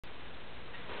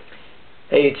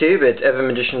Hey YouTube, it's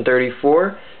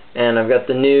EvanMagician34, and I've got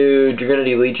the new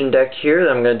Dragunity Legion deck here that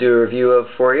I'm going to do a review of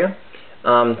for you.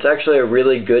 It's actually a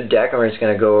really good deck. I'm just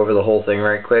going to go over the whole thing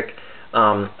right quick.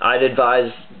 I'd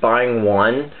advise buying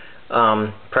one,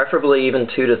 preferably even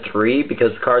 2 to 3,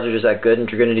 because the cards are just that good, and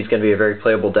Dragunity is going to be a very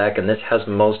playable deck, and this has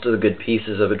most of the good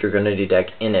pieces of a Dragunity deck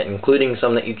in it, including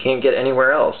some that you can't get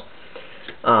anywhere else.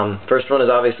 First one is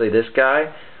obviously this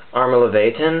guy,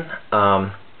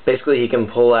 Leviathan. Basically, he can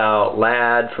pull out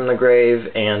Lad from the grave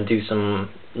and do some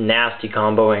nasty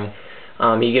comboing. He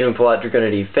can even pull out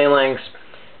Dragunity Phalanx,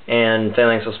 and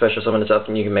Phalanx will special summon itself,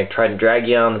 and you can make Trident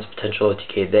Dragion. There's potential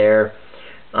OTK there.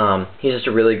 He's just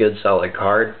a really good, solid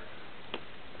card.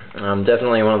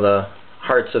 Definitely one of the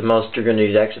hearts of most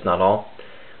Dragunity decks, if not all.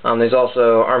 There's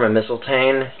also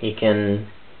Mistletoe. He can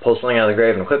pull something out of the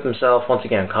grave and equip himself. Once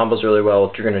again, combos really well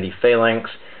with Dragunity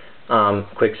Phalanx.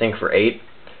 Quick sync for 8.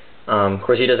 Of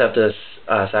course, he does have to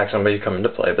sack somebody to come into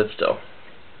play, but still.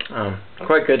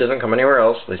 Quite good, doesn't come anywhere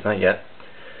else, at least not yet.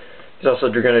 There's also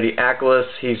Dragunity Ackless.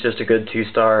 He's just a good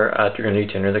 2-star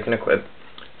Dragunity tuner that can equip.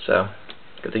 So,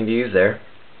 good thing to use there.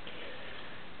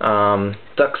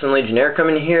 Dux and Legionnaire come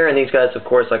in here, and these guys, of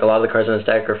course, like a lot of the cards in this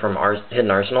deck, are from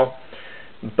Hidden Arsenal.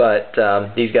 But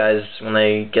these guys, when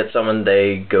they get summoned,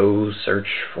 they go search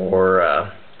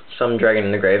for some dragon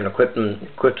in the grave and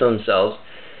equip themselves.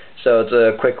 So it's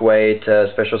a quick way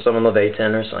to special summon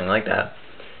Leviathan or something like that.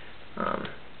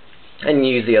 And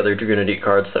use the other Dragunity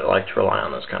cards that like to rely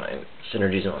on those kind of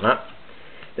synergies and whatnot.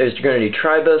 There's Dragunity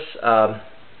Tribus.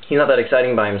 He's not that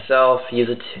exciting by himself. He's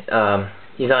not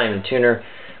even a tuner,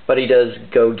 but he does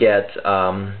go get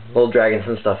little dragons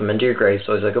and stuff them into your grave,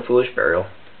 so he's like a foolish burial.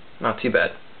 Not too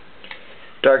bad.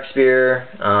 Dark Spear.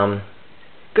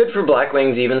 Good for Black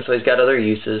Wings even, so he's got other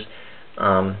uses.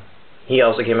 He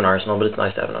also came in Arsenal, but it's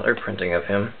nice to have another printing of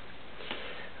him.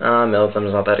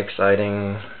 Militham's not that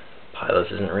exciting. Pilus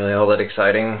isn't really all that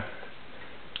exciting.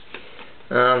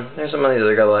 There's some of these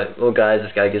other little guys.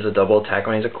 This guy gives a double attack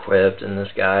when he's equipped, and this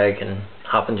guy can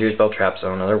hop into your spell trap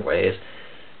zone other ways.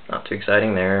 Not too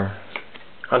exciting there.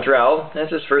 Hunter Owl,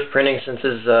 that's his first printing since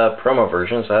his promo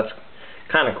version, so that's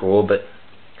kind of cool, but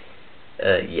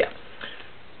yeah.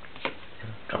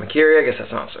 Kamakiri, I guess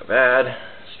that's not so bad.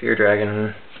 Spear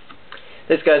Dragon.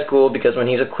 This guy's cool because when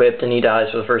he's equipped and he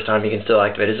dies for the first time, he can still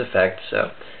activate his effect,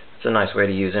 so it's a nice way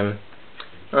to use him.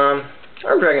 Armed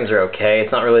Dragons are okay.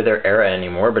 It's not really their era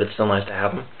anymore, but it's still nice to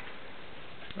have them.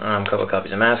 A couple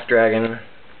copies of Mask Dragon.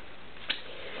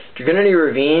 Dragunity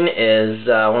Ravine is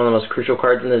one of the most crucial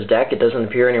cards in this deck. It doesn't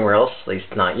appear anywhere else, at least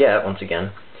not yet, once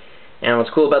again. And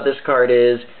what's cool about this card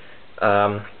is,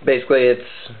 basically it's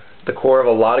the core of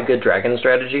a lot of good dragon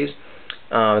strategies.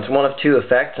 It's one of 2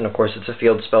 effects, and of course it's a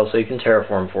field spell, so you can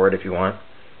terraform for it if you want.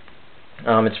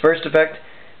 Its first effect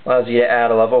allows you to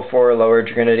add a level 4 or lower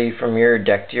Dragunity from your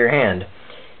deck to your hand.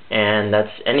 And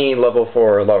that's any level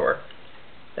 4 or lower.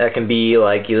 That can be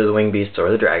like either the Winged Beasts or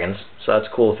the Dragons, so that's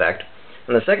a cool effect.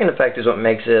 And the second effect is what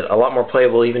makes it a lot more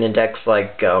playable even in decks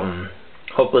like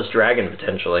Hopeless Dragon,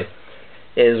 potentially.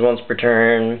 Is once per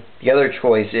turn, the other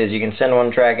choice is you can send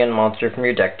one dragon monster from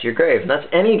your deck to your grave, and that's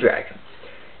any dragon.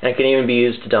 And it can even be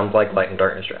used to dump like Light and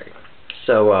Darkness Dragon.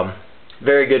 So,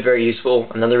 very good, very useful.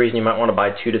 Another reason you might want to buy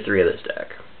 2 to 3 of this deck.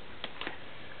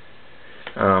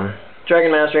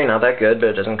 Dragon Mastery, not that good, but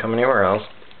it doesn't come anywhere else.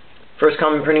 First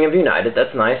common printing of United,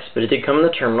 that's nice, but it did come in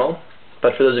the Terminal.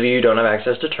 But for those of you who don't have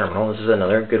access to Terminal, this is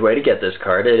another good way to get this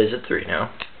card. It is at 3 now.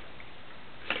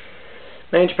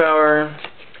 Mage Power,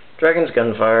 Dragon's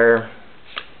Gunfire.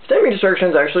 Stamping Destruction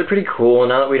is actually pretty cool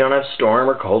now that we don't have Storm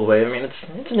or Cold Wave. I mean,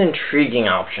 it's an intriguing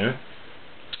option.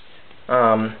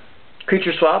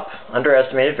 Creature Swap,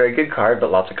 underestimated, very good card,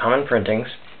 but lots of common printings.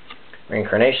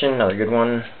 Reincarnation, another good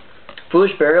one.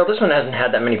 Foolish Burial, this one hasn't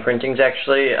had that many printings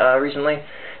actually recently,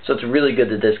 so it's really good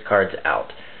that this card's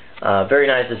out. Very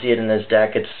nice to see it in this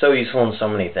deck. It's so useful in so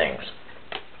many things.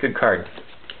 Good card.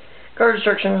 Guard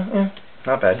Destruction,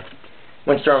 not bad.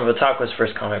 Windstorm of Atakwa's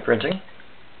first common printing.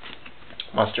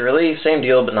 Monster Relief, same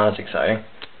deal, but not as exciting.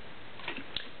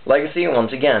 Legacy,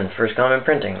 once again, first common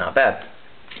printing, not bad.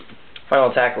 Final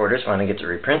Attack Orders finally gets a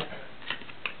reprint.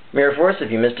 Mirror Force,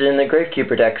 if you missed it in the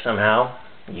Gravekeeper deck somehow,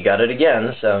 you got it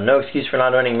again, so no excuse for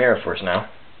not owning Mirror Force now.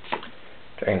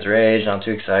 Dragon's Rage, not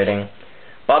too exciting.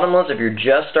 Bottomless, if you're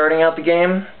just starting out the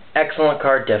game, excellent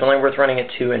card, definitely worth running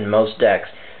at 2 in most decks.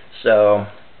 So,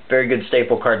 very good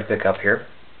staple card to pick up here.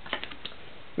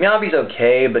 Miyabi's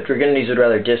okay, but Dragunities would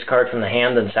rather discard from the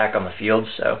hand than sack on the field,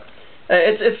 so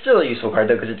it's still a useful card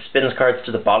though, because it spins cards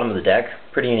to the bottom of the deck.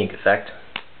 Pretty unique effect.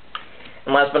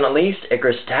 And last but not least,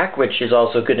 Icarus Attack, which is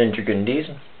also good in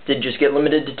Dragunities. Did just get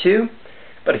limited to 2.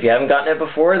 But if you haven't gotten it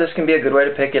before, this can be a good way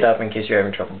to pick it up in case you're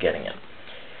having trouble getting it.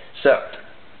 So,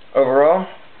 overall,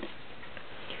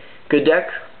 good deck,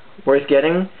 worth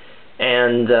getting,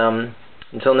 and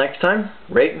until next time,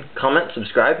 rate, comment,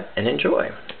 subscribe, and enjoy.